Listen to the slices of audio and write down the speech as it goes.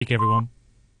week, everyone.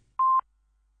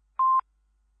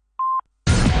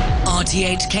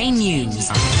 RTHK News.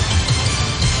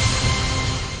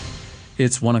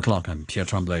 It's 1 o'clock. I'm Pierre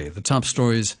Tremblay. The top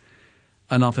stories.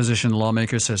 An opposition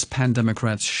lawmaker says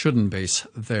pan-Democrats shouldn't base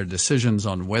their decisions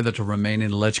on whether to remain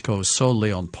in LegCo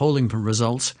solely on polling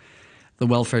results. The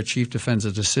welfare chief defends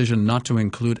a decision not to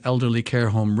include elderly care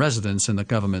home residents in the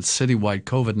government's citywide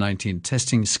COVID-19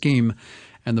 testing scheme.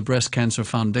 And the Breast Cancer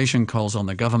Foundation calls on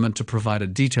the government to provide a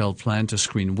detailed plan to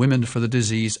screen women for the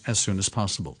disease as soon as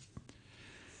possible.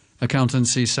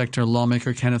 Accountancy sector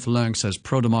lawmaker Kenneth Leung says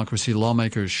pro-democracy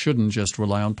lawmakers shouldn't just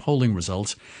rely on polling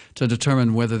results to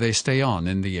determine whether they stay on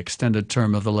in the extended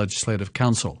term of the Legislative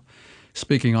Council.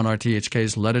 Speaking on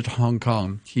RTHK's Let It Hong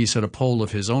Kong, he said a poll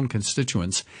of his own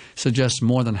constituents suggests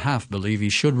more than half believe he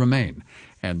should remain,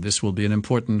 and this will be an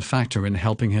important factor in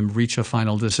helping him reach a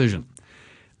final decision.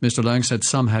 Mr. Leung said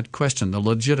some had questioned the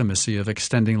legitimacy of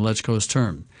extending LegCo's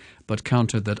term, but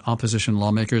countered that opposition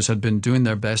lawmakers had been doing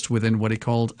their best within what he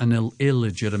called an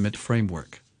illegitimate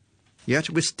framework.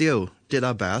 Yet we still did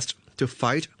our best to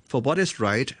fight for what is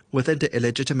right within the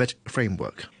illegitimate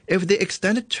framework. If the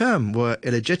extended term were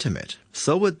illegitimate,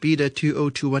 so would be the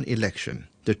 2021 election,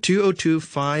 the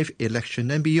 2025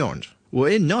 election and beyond. Were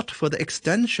it not for the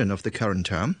extension of the current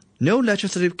term, no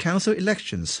Legislative Council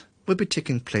elections would be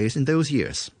taking place in those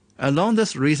years. Along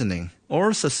this reasoning,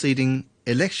 all succeeding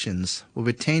elections will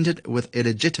be tainted with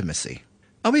illegitimacy.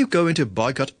 Are we going to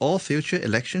boycott all future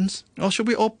elections, or should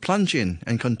we all plunge in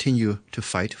and continue to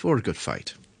fight for a good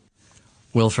fight?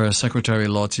 Welfare Secretary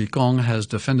Law Chi-kong has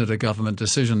defended a government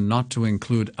decision not to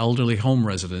include elderly home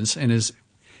residents in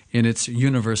its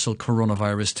universal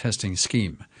coronavirus testing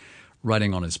scheme.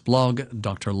 Writing on his blog,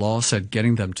 Dr. Law said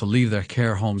getting them to leave their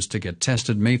care homes to get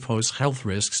tested may pose health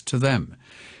risks to them.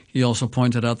 He also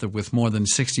pointed out that with more than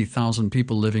 60,000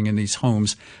 people living in these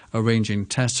homes, arranging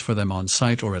tests for them on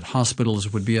site or at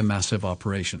hospitals would be a massive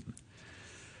operation.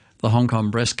 The Hong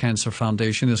Kong Breast Cancer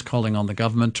Foundation is calling on the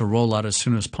government to roll out as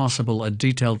soon as possible a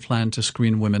detailed plan to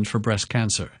screen women for breast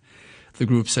cancer. The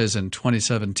group says in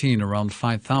 2017, around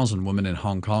 5,000 women in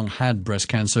Hong Kong had breast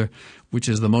cancer, which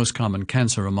is the most common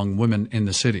cancer among women in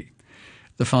the city.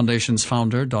 The foundation's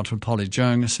founder, Dr. Polly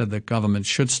Cheung, said the government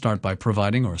should start by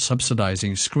providing or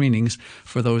subsidizing screenings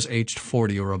for those aged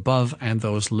 40 or above and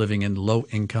those living in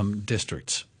low-income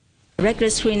districts. Regular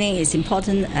screening is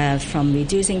important from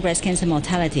reducing breast cancer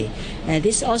mortality.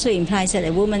 This also implies that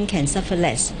a woman can suffer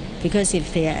less because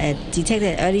if they are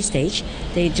detected at early stage,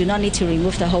 they do not need to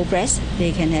remove the whole breast.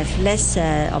 They can have less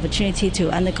opportunity to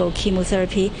undergo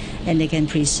chemotherapy, and they can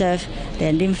preserve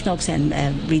their lymph nodes and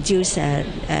reduce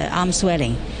arm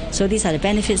swelling. So these are the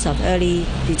benefits of early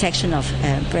detection of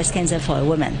breast cancer for a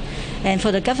woman. And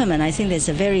for the government, I think there's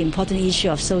a very important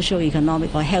issue of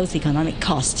socio-economic or health economic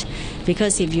cost.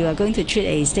 Because if you are going to treat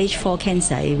a stage 4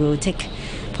 cancer, it will take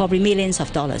probably millions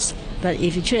of dollars. But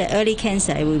if you treat an early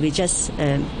cancer, it will be just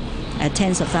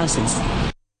tens of thousands.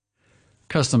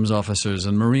 Customs officers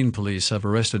and Marine police have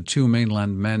arrested 2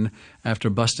 mainland men after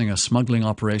busting a smuggling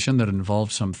operation that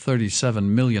involved some $37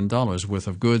 million worth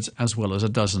of goods as well as a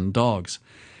dozen dogs.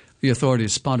 The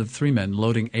authorities spotted 3 men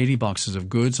loading 80 boxes of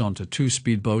goods onto 2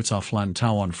 speedboats off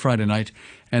Lantau on Friday night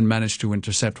and managed to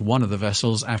intercept one of the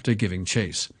vessels after giving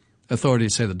chase.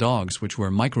 Authorities say the dogs, which were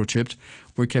microchipped,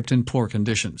 were kept in poor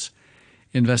conditions.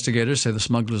 Investigators say the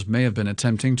smugglers may have been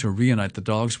attempting to reunite the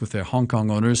dogs with their Hong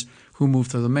Kong owners who moved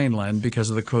to the mainland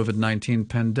because of the COVID-19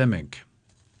 pandemic.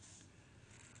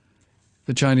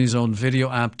 The Chinese-owned video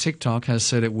app TikTok has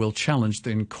said it will challenge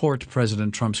in court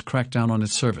President Trump's crackdown on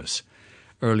its service.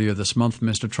 Earlier this month,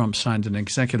 Mr. Trump signed an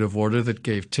executive order that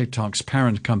gave TikTok's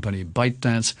parent company,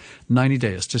 ByteDance, 90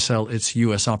 days to sell its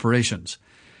U.S. operations.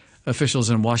 Officials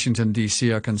in Washington,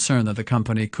 D.C. are concerned that the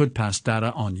company could pass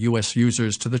data on U.S.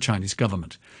 users to the Chinese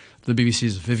government. The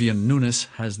BBC's Vivian Nunes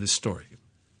has this story.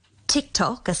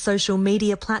 TikTok, a social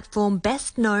media platform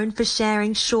best known for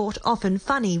sharing short, often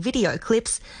funny video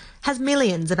clips, has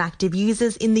millions of active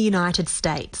users in the United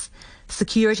States.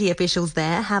 Security officials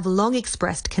there have long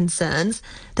expressed concerns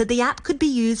that the app could be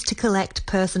used to collect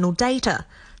personal data,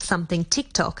 something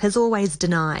TikTok has always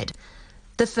denied.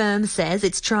 The firm says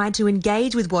it's tried to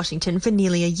engage with Washington for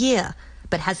nearly a year,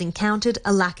 but has encountered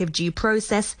a lack of due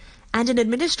process and an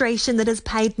administration that has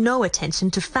paid no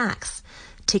attention to facts.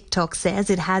 TikTok says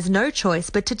it has no choice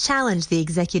but to challenge the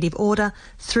executive order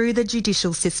through the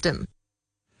judicial system.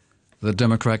 The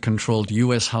Democrat-controlled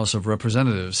U.S. House of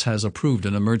Representatives has approved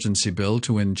an emergency bill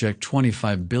to inject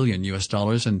 $25 billion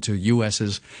into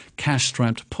U.S.'s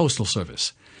cash-strapped postal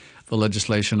service. The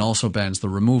legislation also bans the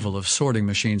removal of sorting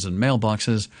machines and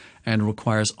mailboxes and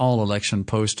requires all election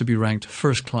posts to be ranked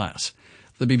first class.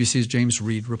 The BBC's James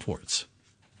Reid reports.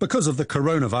 Because of the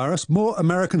coronavirus, more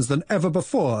Americans than ever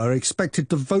before are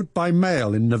expected to vote by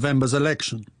mail in November's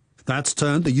election. That's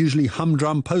turned the usually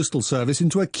humdrum postal service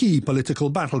into a key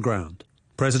political battleground.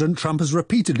 President Trump has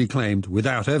repeatedly claimed,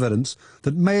 without evidence,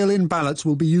 that mail-in ballots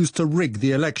will be used to rig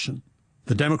the election.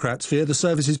 The Democrats fear the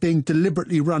service is being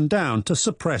deliberately run down to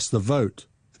suppress the vote.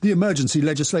 The emergency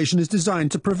legislation is designed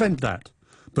to prevent that,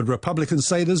 but Republicans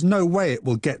say there's no way it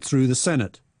will get through the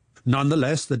Senate.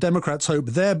 Nonetheless, the Democrats hope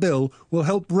their bill will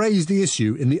help raise the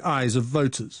issue in the eyes of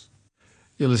voters.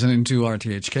 You're listening to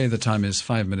RTHK. The time is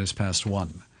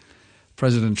 1:05.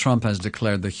 President Trump has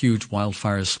declared the huge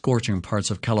wildfires scorching parts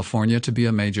of California to be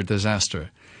a major disaster.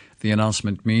 The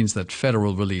announcement means that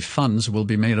federal relief funds will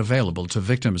be made available to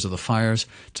victims of the fires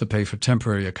to pay for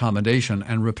temporary accommodation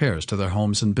and repairs to their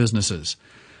homes and businesses.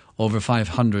 Over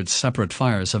 500 separate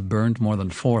fires have burned more than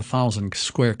 4,000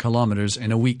 square kilometers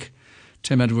in a week.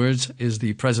 Tim Edwards is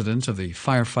the president of the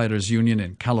Firefighters Union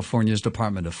in California's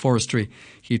Department of Forestry.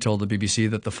 He told the BBC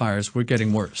that the fires were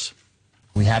getting worse.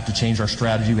 We have to change our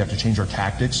strategy. We have to change our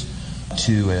tactics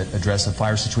to address a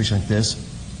fire situation like this.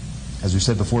 As we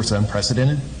said before, it's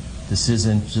unprecedented. This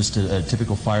isn't just a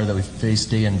typical fire that we face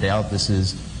day in, day out. This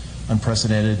is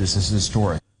unprecedented. This is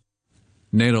historic.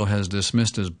 NATO has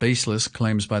dismissed as baseless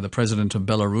claims by the president of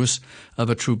Belarus of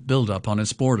a troop buildup on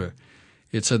its border.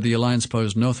 It said the alliance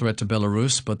posed no threat to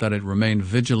Belarus, but that it remained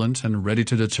vigilant and ready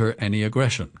to deter any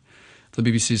aggression. The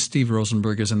BBC's Steve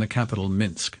Rosenberg is in the capital,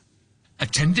 Minsk.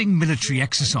 Attending military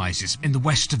exercises in the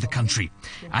west of the country,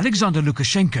 Alexander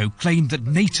Lukashenko claimed that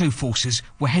NATO forces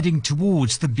were heading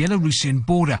towards the Belarusian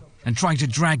border and trying to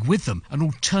drag with them an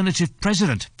alternative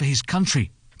president for his country.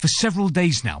 For several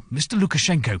days now, Mr.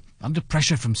 Lukashenko, under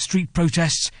pressure from street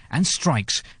protests and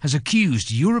strikes, has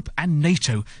accused Europe and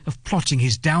NATO of plotting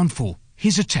his downfall.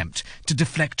 His attempt to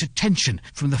deflect attention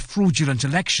from the fraudulent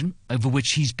election over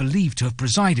which he's believed to have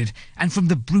presided and from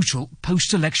the brutal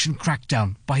post-election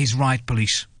crackdown by his riot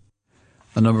police.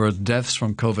 The number of deaths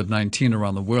from COVID-19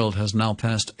 around the world has now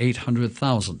passed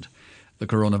 800,000. The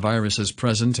coronavirus is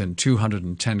present in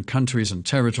 210 countries and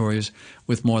territories,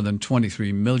 with more than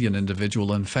 23 million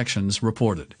individual infections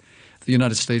reported. The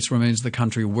United States remains the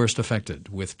country worst affected,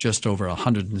 with just over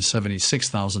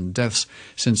 176,000 deaths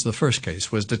since the first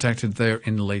case was detected there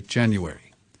in late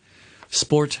January.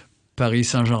 Sport. Paris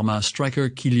Saint-Germain striker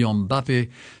Kylian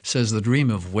Mbappé says the dream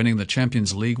of winning the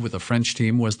Champions League with the French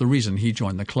team was the reason he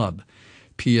joined the club.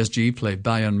 PSG play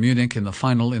Bayern Munich in the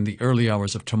final in the early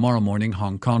hours of tomorrow morning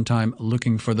Hong Kong time,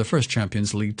 looking for the first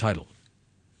Champions League title.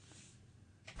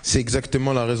 C'est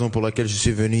exactement la raison pour laquelle je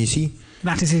suis venu ici.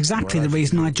 That is exactly the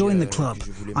reason I joined the club.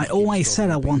 I always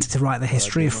said I wanted to write the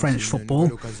history of French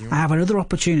football. I have another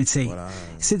opportunity.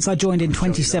 Since I joined in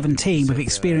 2017, we've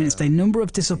experienced a number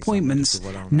of disappointments.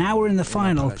 Now we're in the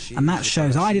final, and that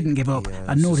shows I didn't give up,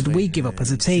 and nor did we give up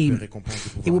as a team.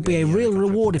 It would be a real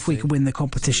reward if we could win the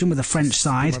competition with the French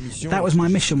side. That was my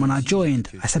mission when I joined.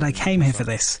 I said I came here for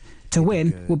this. To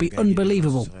win would be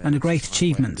unbelievable and a great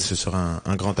achievement. Ce sera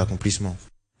un grand accomplissement.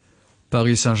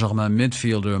 Paris Saint-Germain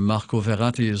midfielder Marco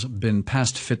Verratti has been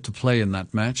past fit to play in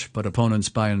that match, but opponents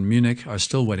Bayern Munich are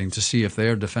still waiting to see if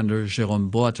their defender Jérôme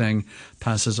Boateng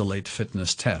passes a late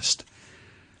fitness test.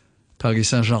 Paris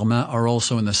Saint-Germain are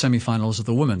also in the semi-finals of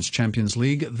the Women's Champions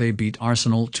League. They beat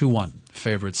Arsenal 2-1.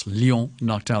 Favourites Lyon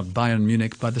knocked out Bayern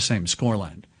Munich by the same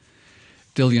scoreline.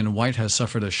 Dillian White has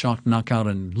suffered a shock knockout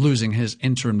in losing his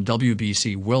interim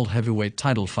WBC World Heavyweight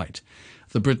title fight.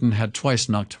 The Briton had twice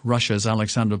knocked Russia's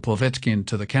Alexander Povetkin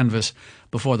to the canvas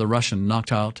before the Russian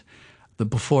knockout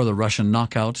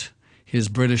his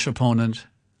British opponent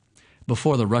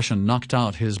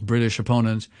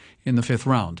in the fifth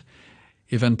round.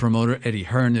 Event promoter Eddie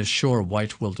Hearn is sure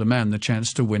White will demand the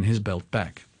chance to win his belt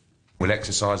back. We'll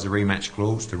exercise the rematch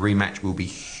clause. The rematch will be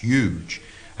huge,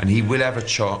 and he will have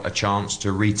a chance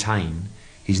to retain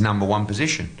his number one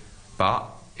position. But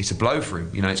it's a blow for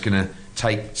him. You know, it's going to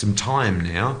take some time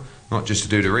now, not just to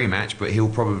do the rematch, but he'll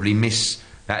probably miss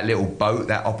that little boat,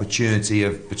 that opportunity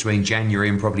of between January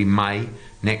and probably May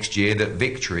next year, that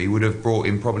victory would have brought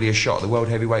him probably a shot at the World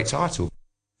Heavyweight title.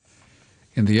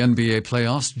 In the NBA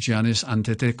playoffs, Giannis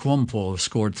Antetokounmpo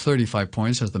scored 35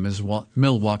 points as the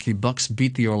Milwaukee Bucks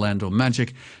beat the Orlando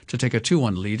Magic to take a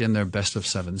 2-1 lead in their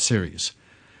best-of-7 series.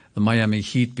 The Miami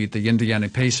Heat beat the Indiana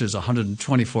Pacers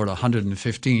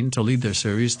 124-115 to lead their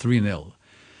series 3-0.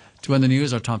 To end the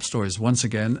news, our top stories once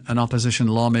again. An opposition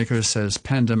lawmaker says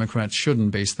pan-Democrats shouldn't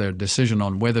base their decision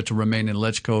on whether to remain in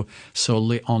LegCo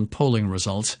solely on polling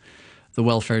results. The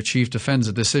welfare chief defends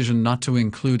a decision not to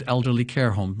include elderly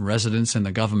care home residents in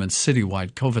the government's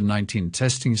citywide COVID-19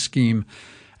 testing scheme.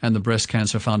 And the Breast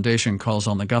Cancer Foundation calls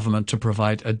on the government to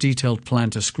provide a detailed plan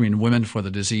to screen women for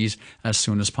the disease as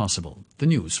soon as possible. The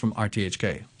news from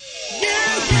RTHK.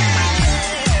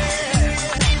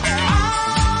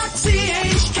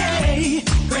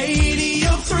 RTHK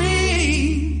Radio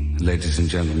 3. Ladies and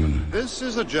gentlemen, this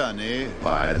is a journey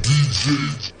by a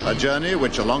DJ. A journey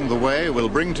which along the way will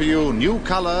bring to you new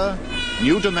color,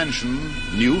 new dimension,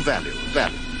 new value,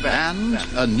 and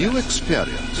a new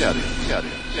experience.